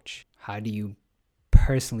your coach? How do you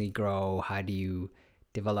personally grow? How do you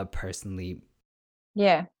develop personally?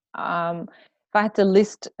 Yeah. If I had to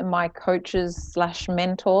list my coaches /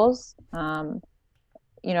 mentors,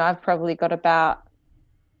 I've probably got about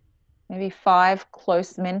maybe 5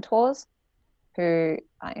 close mentors who,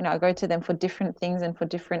 I go to them for different things and for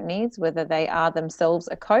different needs, whether they are themselves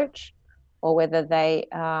a coach or whether they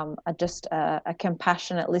are just a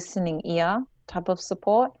compassionate listening ear type of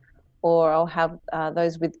support, or I'll have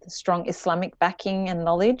those with strong Islamic backing and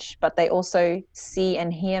knowledge, but they also see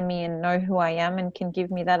and hear me and know who I am and can give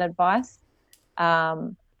me that advice.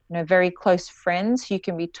 Very close friends who you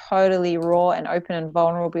can be totally raw and open and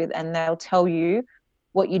vulnerable with, and they'll tell you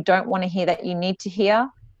what you don't want to hear that you need to hear.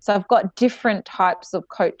 So I've got different types of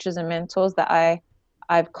coaches and mentors that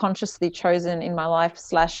I've consciously chosen in my life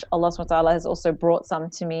 / Allah SWT has also brought some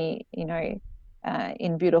to me,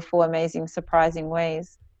 in beautiful, amazing, surprising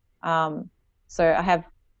ways. So I have,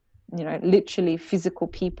 literally physical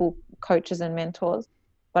people, coaches and mentors,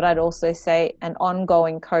 but I'd also say an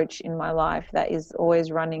ongoing coach in my life that is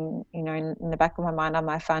always running, in the back of my mind are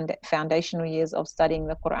my foundational years of studying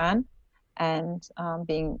the Quran and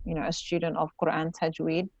being, a student of Quran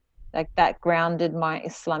Tajweed. Like that grounded my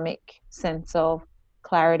Islamic sense of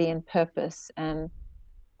clarity and purpose. And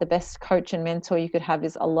the best coach and mentor you could have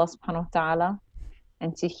is Allah subhanahu wa ta'ala.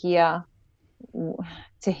 And to hear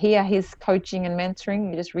his coaching and mentoring,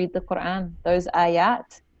 you just read the Quran. Those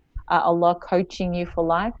ayat are Allah coaching you for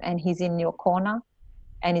life, and he's in your corner,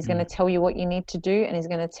 and he's going to tell you what you need to do, and he's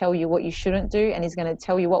going to tell you what you shouldn't do, and he's going to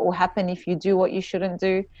tell you what will happen if you do what you shouldn't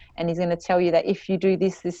do, and he's going to tell you that if you do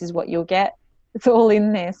this is what you'll get. It's all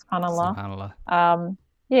in there, subhanallah.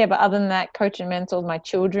 Yeah, but other than that, coach and mentors, my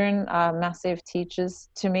children are massive teachers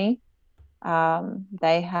to me.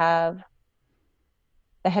 They have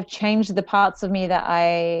changed the parts of me that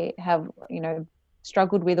I have,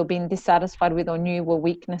 struggled with or been dissatisfied with or knew were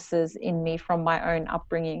weaknesses in me from my own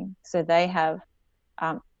upbringing. So they have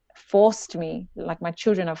forced me, like my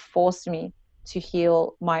children have forced me to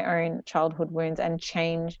heal my own childhood wounds and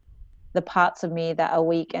change the parts of me that are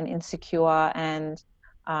weak and insecure and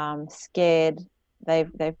scared.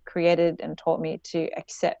 They've created and taught me to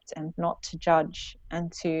accept and not to judge,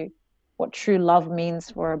 and to what true love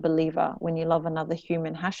means for a believer. When you love another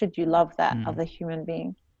human, how should you love that other human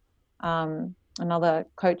being? another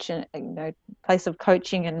coach and place of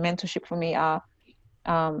coaching and mentorship for me are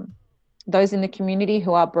those in the community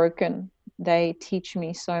who are broken. They teach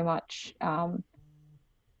me so much,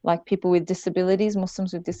 like people with disabilities,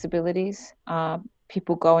 Muslims with disabilities,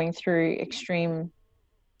 people going through extreme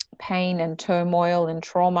pain and turmoil and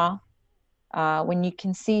trauma. When you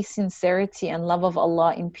can see sincerity and love of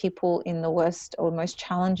Allah in people in the worst or most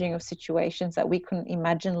challenging of situations that we couldn't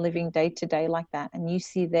imagine living day to day like that, and you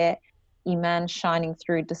see their iman shining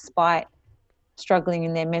through despite struggling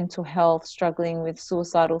in their mental health, struggling with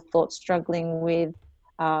suicidal thoughts, struggling with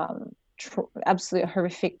absolute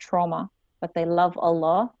horrific trauma, but they love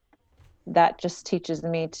Allah. That just teaches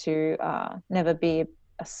me to never be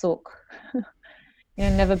a sook.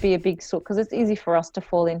 Never be a big sook, because it's easy for us to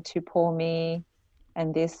fall into poor me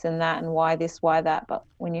and this and that and why this, why that. But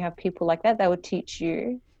when you have people like that, they will teach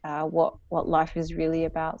you what life is really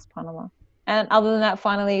about, subhanAllah. And other than that,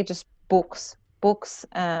 finally, just books,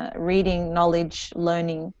 reading, knowledge,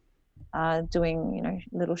 learning, doing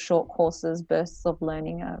little short courses, bursts of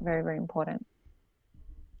learning are very, very important.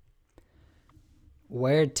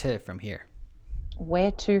 Where to from here? Where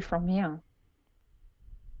to from here?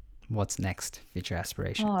 What's next? Future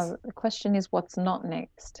aspirations. Oh, the question is, what's not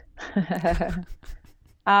next?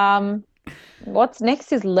 What's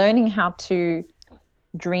next is learning how to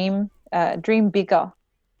dream bigger.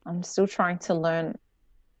 I'm still trying to learn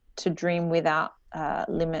to dream without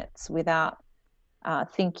limits, without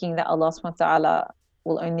thinking that Allah subhanahu wa ta'ala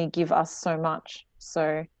will only give us so much.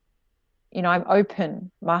 So, I'm open.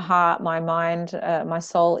 My heart, my mind, my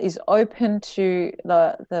soul is open to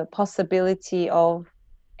the possibility of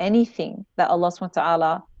anything that Allah subhanahu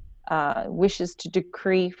wa ta'ala wishes to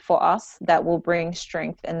decree for us that will bring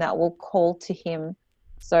strength and that will call to Him.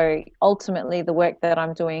 So ultimately, the work that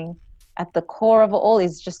I'm doing at the core of it all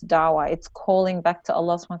is just dawah. It's calling back to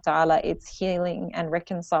Allah subhanahu wa ta'ala. It's healing and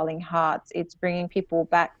reconciling hearts. It's bringing people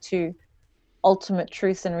back to ultimate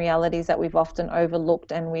truths and realities that we've often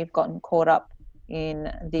overlooked, and we've gotten caught up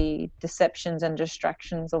in the deceptions and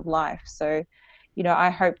distractions of life. So,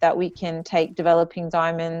 I hope that we can take Developing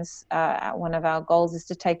Diamonds. One of our goals is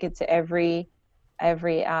to take it to every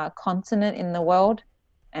continent in the world,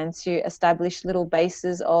 and to establish little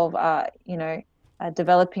bases of,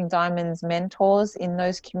 Developing Diamonds mentors in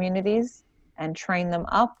those communities, and train them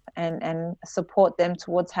up and support them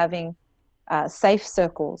towards having safe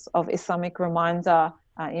circles of Islamic reminder,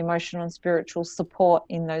 emotional and spiritual support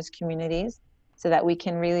in those communities, so that we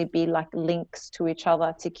can really be like links to each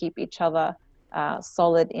other to keep each other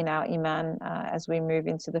solid in our iman as we move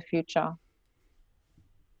into the future.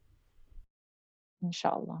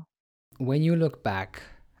 Inshallah. When you look back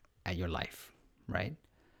at your life, right,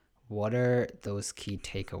 what are those key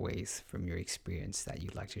takeaways from your experience that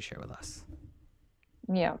you'd like to share with us?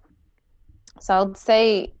 Yeah. So I'd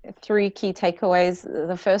say 3 key takeaways.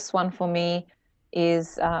 The first one for me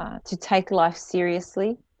is to take life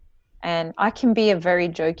seriously. And I can be a very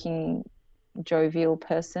jovial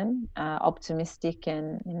person, optimistic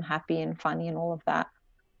and happy and funny and all of that.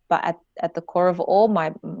 But at the core of all,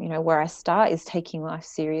 where I start is taking life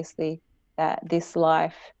seriously. That this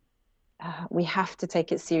life, we have to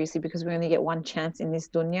take it seriously, because we only get one chance in this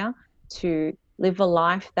dunya to live a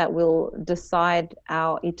life that will decide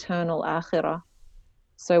our eternal akhirah.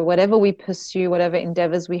 So whatever we pursue, whatever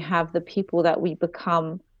endeavors we have, the people that we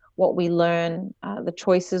become, what we learn, the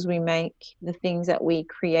choices we make, the things that we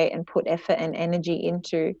create and put effort and energy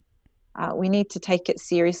into, we need to take it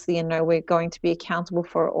seriously and know we're going to be accountable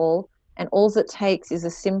for it all. And all it takes is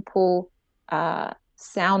a simple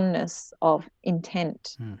soundness of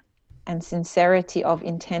intent and sincerity of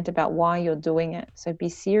intent about why you're doing it. So be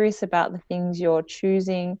serious about the things you're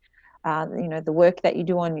choosing, the work that you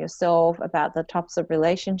do on yourself, about the types of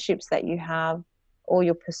relationships that you have, all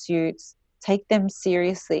your pursuits. Take them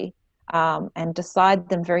seriously and decide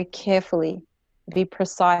them very carefully. Be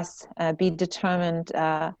precise, be determined,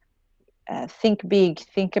 think big,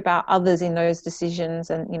 think about others in those decisions,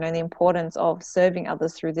 and the importance of serving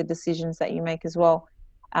others through the decisions that you make as well.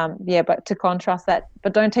 But to contrast that,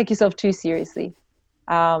 but don't take yourself too seriously.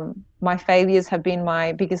 My failures have been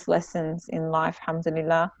my biggest lessons in life,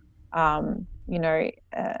 alhamdulillah. Have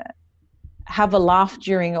a laugh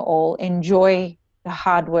during it all, enjoy the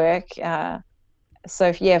hard work.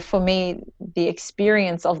 For me, the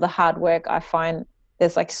experience of the hard work, I find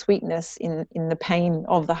there's like sweetness in the pain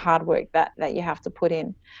of the hard work that you have to put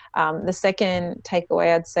in. The second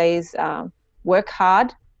takeaway I'd say is work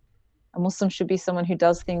hard. A Muslim should be someone who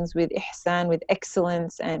does things with ihsan, with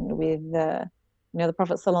excellence, and with The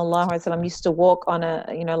Prophet sallallahu alaihi wasallam used to walk on a,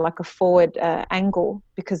 like a forward angle,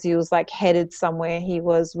 because he was like headed somewhere. He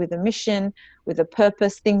was with a mission, with a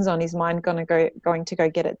purpose, things on his mind, going to go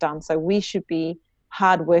get it done. So we should be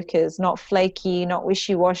hard workers, not flaky, not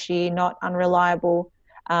wishy-washy, not unreliable.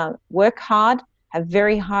 Work hard, have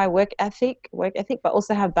very high work ethic, but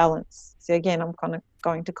also have balance. So again, I'm kind of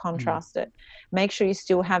going to contrast it. Make sure you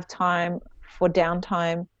still have time for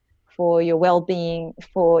downtime, for your well-being,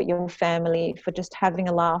 for your family, for just having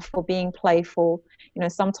a laugh, for being playful.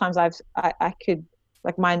 Sometimes I could,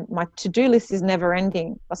 like, my to-do list is never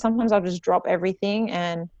ending, but sometimes I'll just drop everything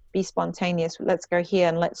and be spontaneous. Let's go here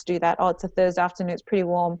and let's do that. Oh, it's a Thursday afternoon, it's pretty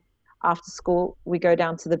warm. After school, we go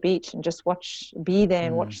down to the beach and just be there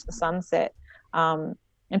and watch the sunset.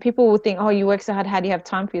 And people will think, oh, you work so hard, how do you have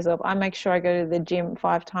time for yourself? I make sure I go to the gym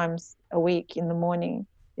 5 times a week in the morning.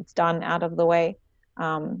 It's done, out of the way.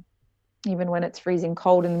 Even when it's freezing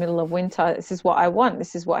cold in the middle of winter, this is what I want.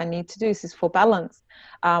 This is what I need to do. This is for balance.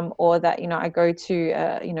 Or that, I go to,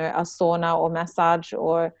 a sauna or massage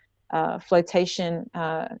or flotation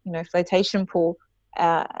pool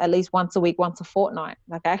at least once a week, once a fortnight.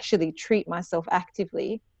 Like, I actually treat myself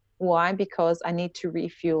actively. Why? Because I need to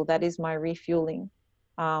refuel. That is my refueling.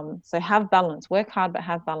 So have balance. Work hard, but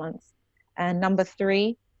have balance. And number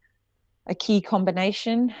 3, a key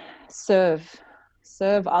combination: serve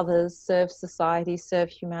others, serve society, serve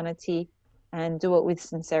humanity, and do it with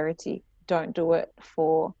sincerity. Don't do it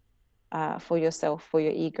for yourself, for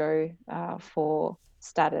your ego, for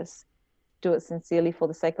status. Do it sincerely for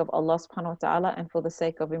the sake of Allah subhanahu wa ta'ala and for the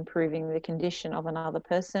sake of improving the condition of another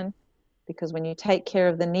person. Because when you take care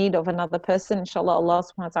of the need of another person, inshallah, Allah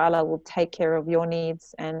subhanahu wa ta'ala will take care of your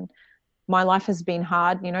needs. And my life has been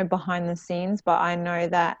hard, behind the scenes, but I know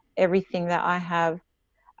that everything that I have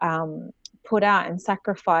put out and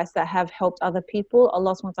sacrificed that have helped other people,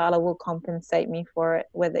 Allah subhanahu wa ta'ala will compensate me for it,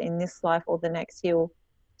 whether in this life or the next. He'll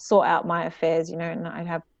sort out my affairs, and I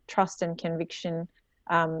have trust and conviction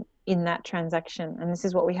in that transaction. And this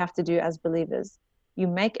is what we have to do as believers. You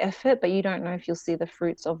make effort, but you don't know if you'll see the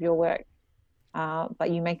fruits of your work. But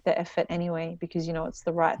you make the effort anyway, because it's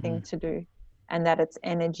the right thing to do, and that it's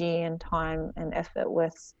energy and time and effort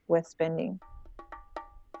worth spending.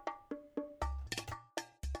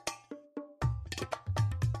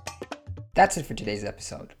 That's it for today's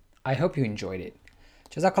episode. I hope you enjoyed it.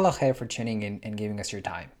 Jazakallah khair for tuning in and giving us your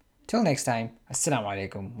time. Till next time, Assalamu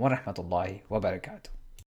alaikum wa rahmatullahi wa barakatuh.